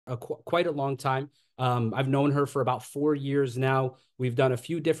quite a long time. I've known her for about 4 years now. We've done a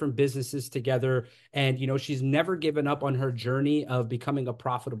few different businesses together, and she's never given up on her journey of becoming a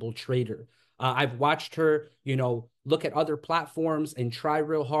profitable trader. I've watched her, look at other platforms and try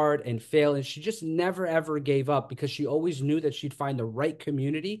real hard and fail, and she just never ever gave up because she always knew that she'd find the right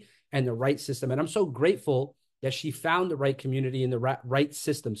community and the right system. And I'm so grateful that she found the right community and the right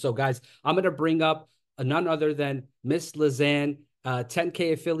system. So, guys, I'm going to bring up none other than Miss Lizanne,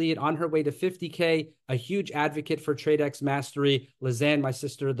 10K affiliate on her way to 50K, a huge advocate for TradeX Mastery. Lizanne, my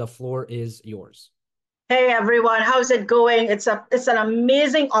sister, the floor is yours. Hey everyone, how's it going? It's an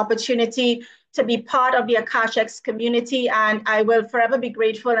amazing opportunity to be part of the AkashX community, and I will forever be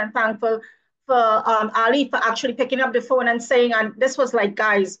grateful and thankful for Ali for actually picking up the phone and saying, and this was like,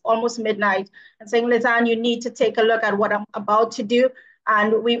 guys, almost midnight, and saying, Lizanne, you need to take a look at what I'm about to do.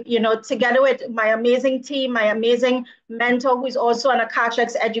 And we, together with my amazing team, my amazing mentor, who is also an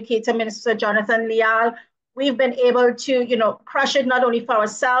AkashX educator, Minister Jonathan Leal, we've been able to, crush it not only for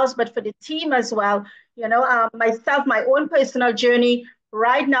ourselves, but for the team as well. Myself, my own personal journey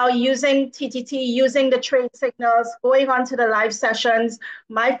right now using TTT, using the trade signals, going on to the live sessions.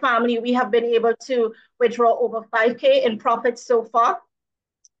 My family, we have been able to withdraw over 5K in profits so far.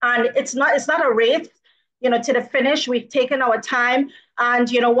 And it's not a race, to the finish. We've taken our time. And,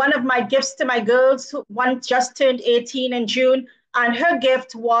 one of my gifts to my girls, one just turned 18 in June, and her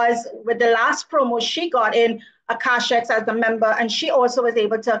gift was with the last promo she got in AkashX as a member, and she also was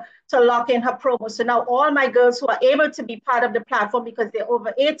able to lock in her promo. So now all my girls who are able to be part of the platform because they're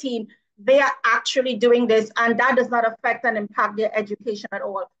over 18, they are actually doing this, and that does not affect and impact their education at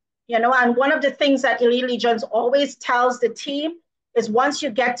all. And one of the things that Elite Legions always tells the team is once you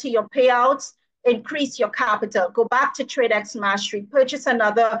get to your payouts, increase your capital, go back to TradeX Mastery, purchase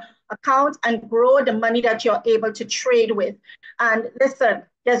another account and grow the money that you're able to trade with. And listen,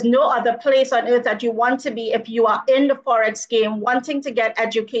 there's no other place on earth that you want to be if you are in the Forex game, wanting to get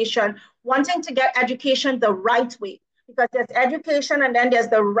education the right way. Because there's education and then there's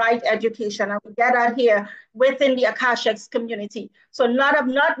the right education. And we get out here within the AkashX community. So not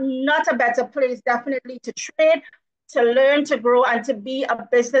a better place, definitely, to trade, to learn, to grow, and to be a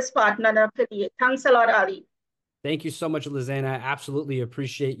business partner and affiliate. Thanks a lot, Ali. Thank you so much, Lizanne. I absolutely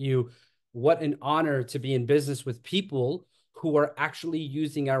appreciate you. What an honor to be in business with people who are actually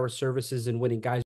using our services and winning. Guys,